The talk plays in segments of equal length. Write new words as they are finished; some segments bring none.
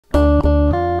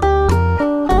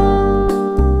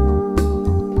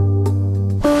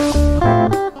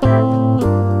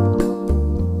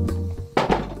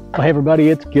everybody,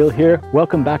 it's Gil here.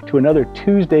 Welcome back to another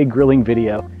Tuesday grilling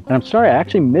video. And I'm sorry, I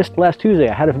actually missed last Tuesday.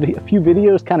 I had a few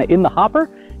videos kind of in the hopper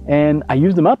and I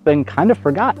used them up and kind of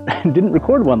forgot and didn't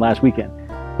record one last weekend.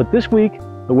 But this week,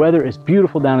 the weather is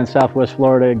beautiful down in Southwest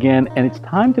Florida again, and it's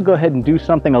time to go ahead and do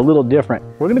something a little different.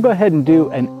 We're gonna go ahead and do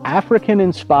an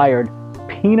African-inspired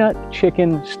peanut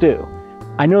chicken stew.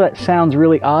 I know that sounds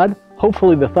really odd.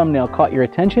 Hopefully the thumbnail caught your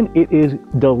attention. It is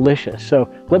delicious.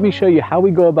 So let me show you how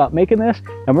we go about making this.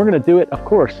 And we're gonna do it, of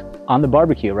course, on the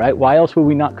barbecue, right? Why else would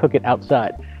we not cook it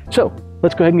outside? So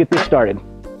let's go ahead and get this started.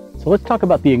 So let's talk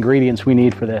about the ingredients we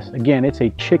need for this. Again, it's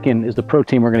a chicken is the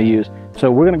protein we're gonna use.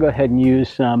 So we're gonna go ahead and use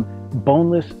some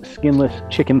boneless, skinless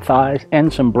chicken thighs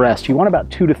and some breasts. You want about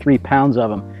 2 to 3 pounds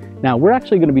of them. Now we're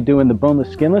actually gonna be doing the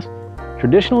boneless, skinless.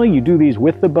 Traditionally, you do these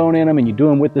with the bone in them and you do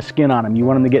them with the skin on them. You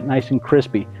want them to get nice and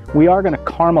crispy. We are going to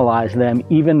caramelize them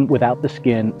even without the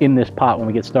skin in this pot when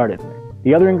we get started.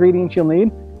 The other ingredients you'll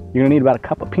need, you're going to need about a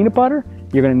cup of peanut butter.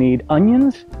 You're going to need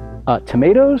onions,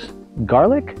 tomatoes,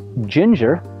 garlic,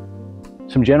 ginger,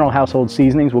 some general household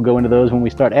seasonings. We'll go into those when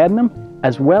we start adding them,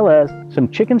 as well as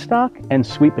some chicken stock and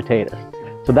sweet potatoes.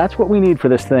 So that's what we need for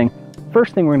this thing.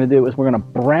 First thing we're going to do is we're going to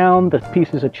brown the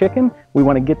pieces of chicken. We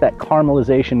want to get that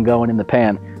caramelization going in the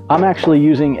pan. I'm actually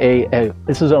using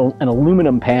this is an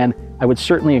aluminum pan. I would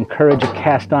certainly encourage a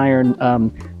cast iron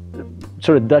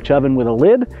sort of Dutch oven with a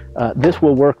lid. This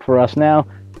will work for us now.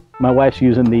 My wife's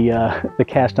using the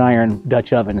cast iron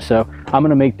Dutch oven, so I'm going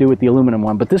to make do with the aluminum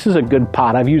one. But this is a good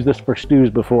pot. I've used this for stews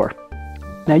before.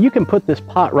 Now you can put this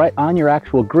pot right on your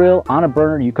actual grill, on a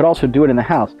burner. You could also do it in the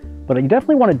house. But you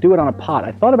definitely want to do it on a pot.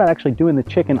 I thought about actually doing the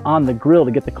chicken on the grill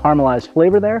to get the caramelized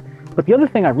flavor there. But the other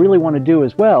thing I really want to do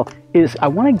as well is I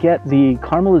want to get the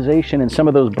caramelization and some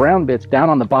of those brown bits down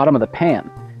on the bottom of the pan.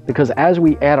 Because as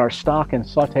we add our stock and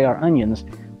saute our onions,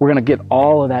 we're going to get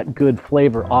all of that good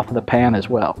flavor off of the pan as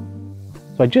well.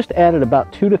 So I just added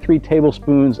about 2 to 3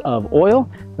 tablespoons of oil.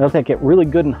 Let that get really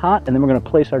good and hot, and then we're going to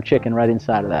place our chicken right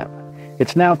inside of that.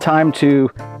 It's now time to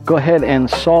go ahead and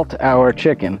salt our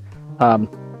chicken.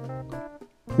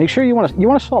 Make sure you want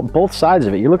to salt both sides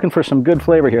of it. You're looking for some good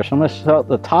flavor here. So I'm going to salt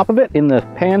the top of it in the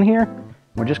pan here.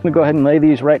 We're just going to go ahead and lay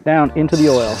these right down into the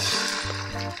oil.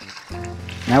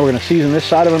 Now we're going to season this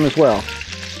side of them as well.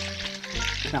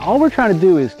 Now all we're trying to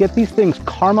do is get these things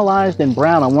caramelized and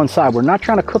brown on one side. We're not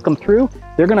trying to cook them through.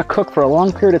 They're going to cook for a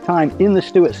long period of time in the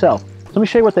stew itself. So let me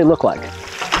show you what they look like.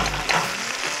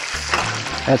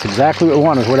 That's exactly what we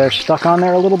want, is where they're stuck on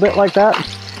there a little bit like that.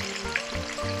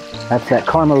 That's that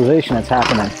caramelization that's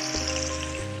happening.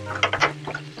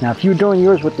 Now, if you're doing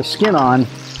yours with the skin on,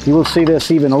 you will see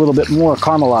this even a little bit more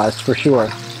caramelized for sure.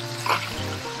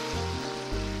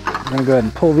 I'm going to go ahead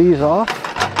and pull these off.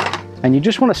 And you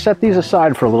just want to set these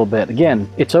aside for a little bit. Again,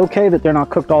 it's okay that they're not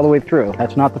cooked all the way through.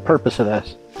 That's not the purpose of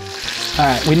this. All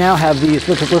right, we now have these.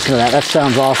 Listen to that. That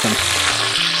sounds awesome.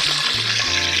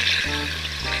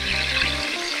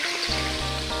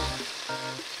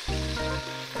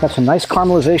 Got some nice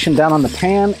caramelization down on the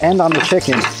pan and on the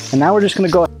chicken. And now we're just going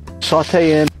to go and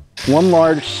saute in 1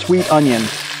 large sweet onion.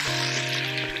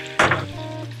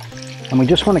 And we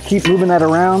just want to keep moving that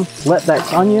around. Let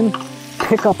that onion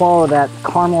pick up all of that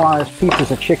caramelized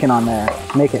pieces of chicken on there.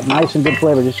 Make it nice and good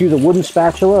flavor. Just use a wooden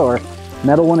spatula or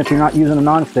metal one if you're not using a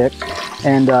non-stick.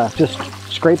 And just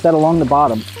scrape that along the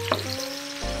bottom.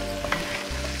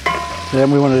 Then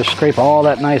we want to just scrape all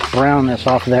that nice brownness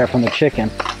off of there from the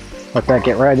chicken. Let that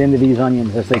get right into these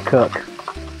onions as they cook.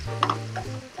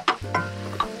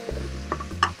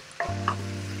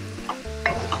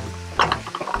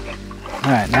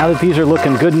 All right, now that these are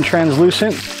looking good and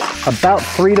translucent, about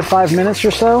 3 to 5 minutes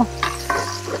or so,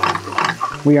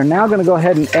 we are now going to go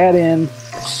ahead and add in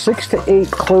 6 to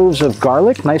 8 cloves of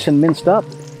garlic, nice and minced up,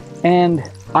 and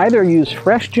either use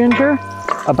fresh ginger,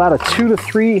 about a 2 to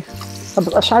 3,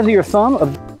 a size of your thumb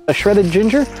of a shredded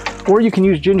ginger, or you can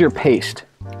use ginger paste.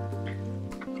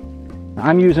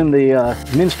 I'm using the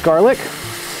minced garlic,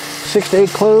 6 to 8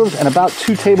 cloves, and about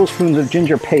 2 tablespoons of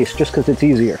ginger paste, just because it's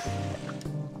easier.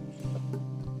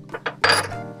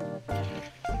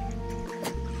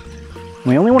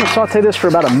 We only want to saute this for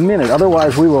about a minute,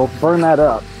 otherwise we will burn that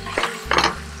up.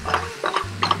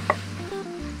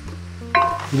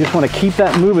 You just want to keep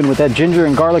that moving with that ginger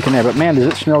and garlic in there, but man, does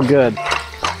it smell good.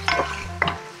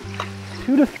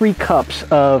 2 to 3 cups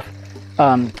of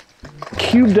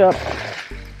cubed up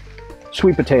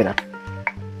sweet potato.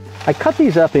 I cut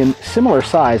these up in similar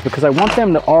size because I want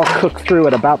them to all cook through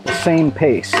at about the same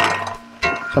pace. So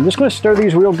I'm just going to stir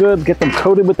these real good, get them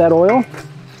coated with that oil.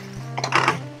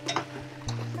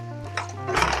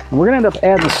 And we're gonna end up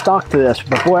adding stock to this,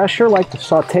 but boy, I sure like to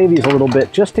saute these a little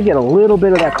bit just to get a little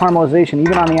bit of that caramelization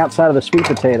even on the outside of the sweet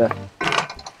potato.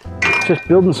 Just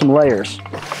building some layers.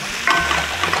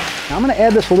 Now I'm gonna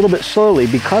add this a little bit slowly.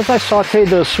 Because I sauteed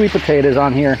those sweet potatoes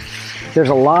on here, there's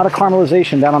a lot of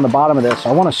caramelization down on the bottom of this.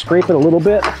 I wanna scrape it a little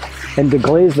bit and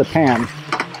deglaze the pan.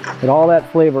 Get all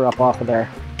that flavor up off of there.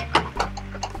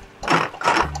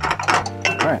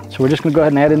 All right, so we're just gonna go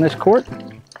ahead and add in this quart.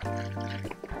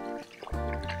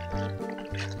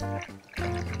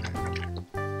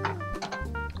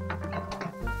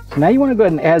 So now you want to go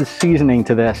ahead and add seasoning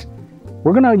to this.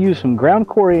 We're going to use some ground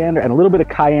coriander and a little bit of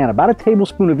cayenne, about a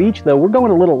tablespoon of each, though we're going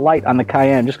a little light on the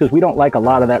cayenne just because we don't like a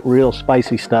lot of that real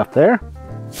spicy stuff there.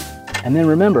 And then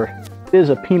remember, it is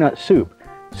a peanut soup.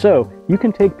 So you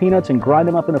can take peanuts and grind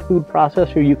them up in a food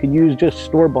processor. You can use just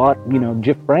store-bought, you know,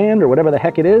 Jif brand or whatever the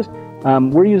heck it is.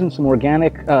 We're using some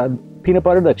organic peanut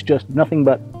butter that's just nothing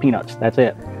but peanuts. That's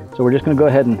it. So we're just going to go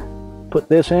ahead and put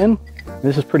this in.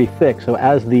 This is pretty thick, so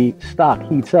as the stock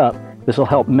heats up, this will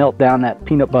help melt down that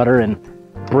peanut butter and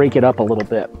break it up a little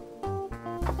bit.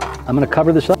 I'm going to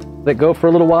cover this up, let it go for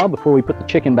a little while before we put the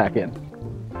chicken back in.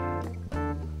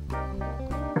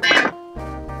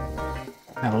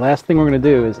 Now the last thing we're going to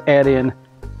do is add in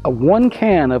 1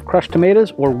 can of crushed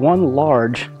tomatoes or 1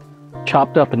 large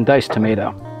chopped up and diced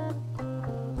tomato.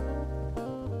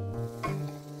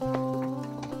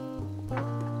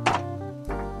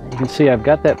 You can see I've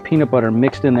got that peanut butter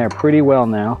mixed in there pretty well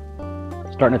now.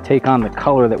 Starting to take on the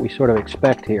color that we sort of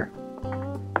expect here.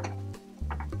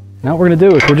 Now what we're going to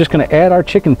do is we're just going to add our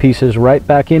chicken pieces right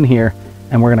back in here,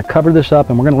 and we're going to cover this up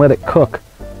and we're going to let it cook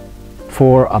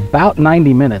for about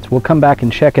 90 minutes. We'll come back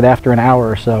and check it after an hour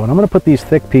or so. And I'm going to put these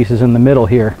thick pieces in the middle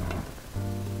here.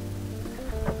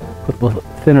 Put the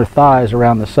thinner thighs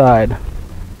around the side.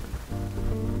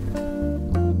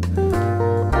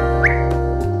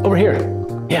 Over here.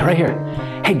 Yeah, right here.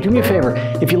 Hey, do me a favor.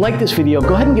 If you like this video,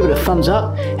 go ahead and give it a thumbs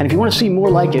up. And if you want to see more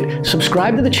like it,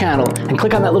 subscribe to the channel and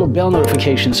click on that little bell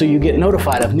notification so you get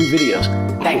notified of new videos.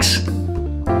 Thanks.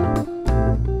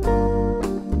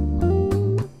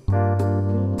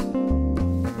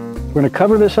 We're going to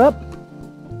cover this up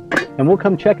and we'll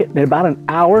come check it in about an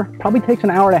hour. Probably takes an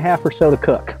hour and a half or so to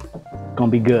cook. It's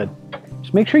going to be good.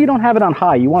 Just make sure you don't have it on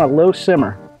high. You want a low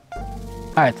simmer.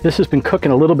 All right, this has been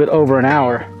cooking a little bit over an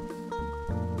hour.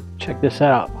 Check this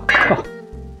out. Oh,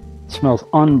 it smells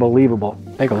unbelievable.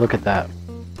 Take a look at that.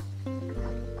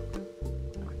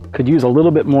 Could use a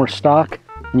little bit more stock.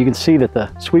 And you can see that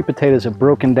the sweet potatoes have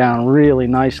broken down really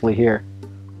nicely here.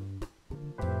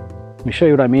 Let me show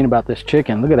you what I mean about this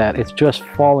chicken. Look at that. It's just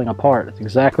falling apart. It's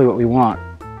exactly what we want.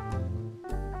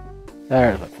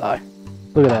 There's the thigh.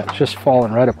 Look at that. It's just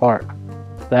falling right apart.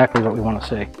 Exactly what we want to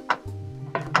see.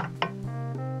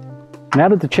 Now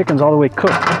that the chicken's all the way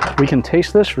cooked, we can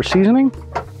taste this for seasoning.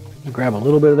 Grab a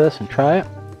little bit of this and try it.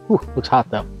 Ooh, looks hot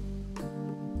though.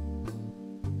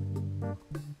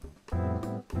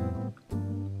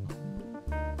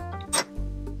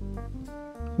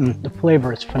 The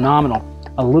flavor is phenomenal.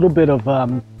 A little bit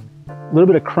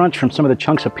of crunch from some of the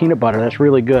chunks of peanut butter. That's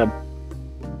really good.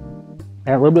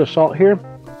 Add a little bit of salt here.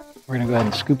 We're gonna go ahead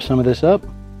and scoop some of this up.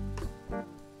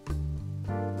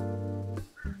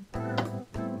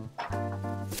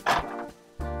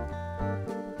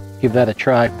 Give that a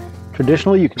try.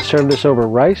 Traditionally, you can serve this over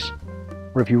rice,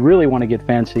 or if you really want to get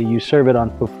fancy, you serve it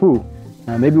on fufu.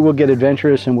 Maybe we'll get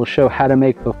adventurous and we'll show how to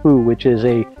make fufu, which is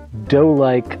a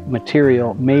dough-like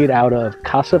material made out of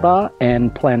cassava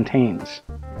and plantains.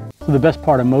 So the best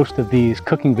part of most of these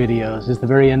cooking videos is the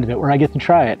very end of it, where I get to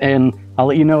try it, and I'll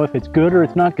let you know if it's good or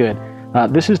it's not good.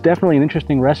 This is definitely an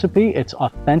interesting recipe. It's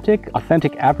authentic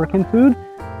African food.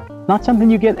 Not something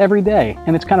you get every day,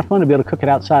 and it's kind of fun to be able to cook it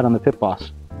outside on the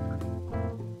PitBoss.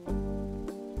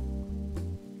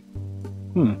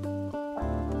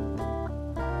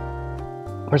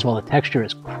 First of all, the texture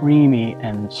is creamy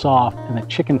and soft, and the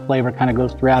chicken flavor kind of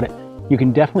goes throughout it. You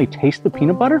can definitely taste the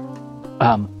peanut butter.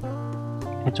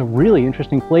 It's a really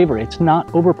interesting flavor. It's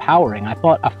not overpowering. I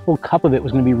thought a full cup of it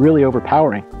was going to be really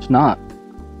overpowering. It's not.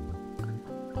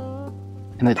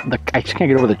 And I just can't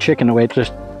get over the chicken, the way it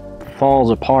just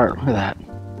falls apart. Look at that.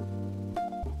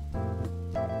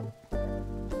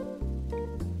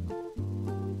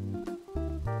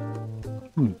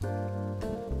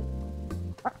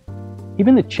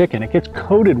 Even the chicken, it gets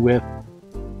coated with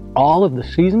all of the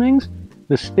seasonings,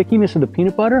 the stickiness of the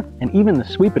peanut butter, and even the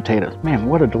sweet potatoes. Man,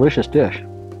 what a delicious dish.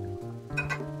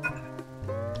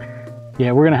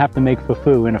 Yeah, we're gonna have to make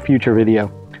fufu in a future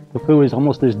video. Fufu is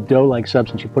almost this dough-like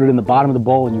substance. You put it in the bottom of the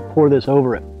bowl and you pour this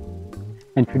over it.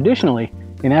 And traditionally,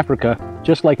 in Africa,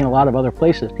 just like in a lot of other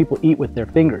places, people eat with their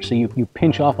fingers. So you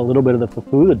pinch off a little bit of the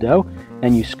fufu, the dough,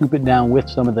 and you scoop it down with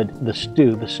some of the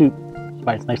stew, the soup. That's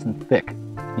why it's nice and thick.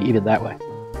 You eat it that way.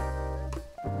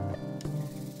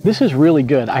 This is really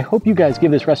good. I hope you guys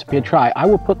give this recipe a try. I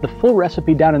will put the full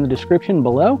recipe down in the description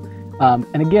below.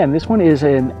 And again, this one is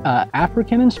an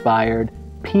African-inspired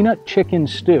peanut chicken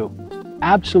stew.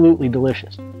 Absolutely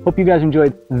delicious. Hope you guys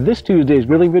enjoyed this Tuesday's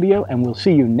grilling video, and we'll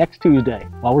see you next Tuesday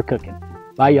while we're cooking.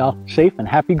 Bye, y'all. Safe and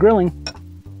happy grilling.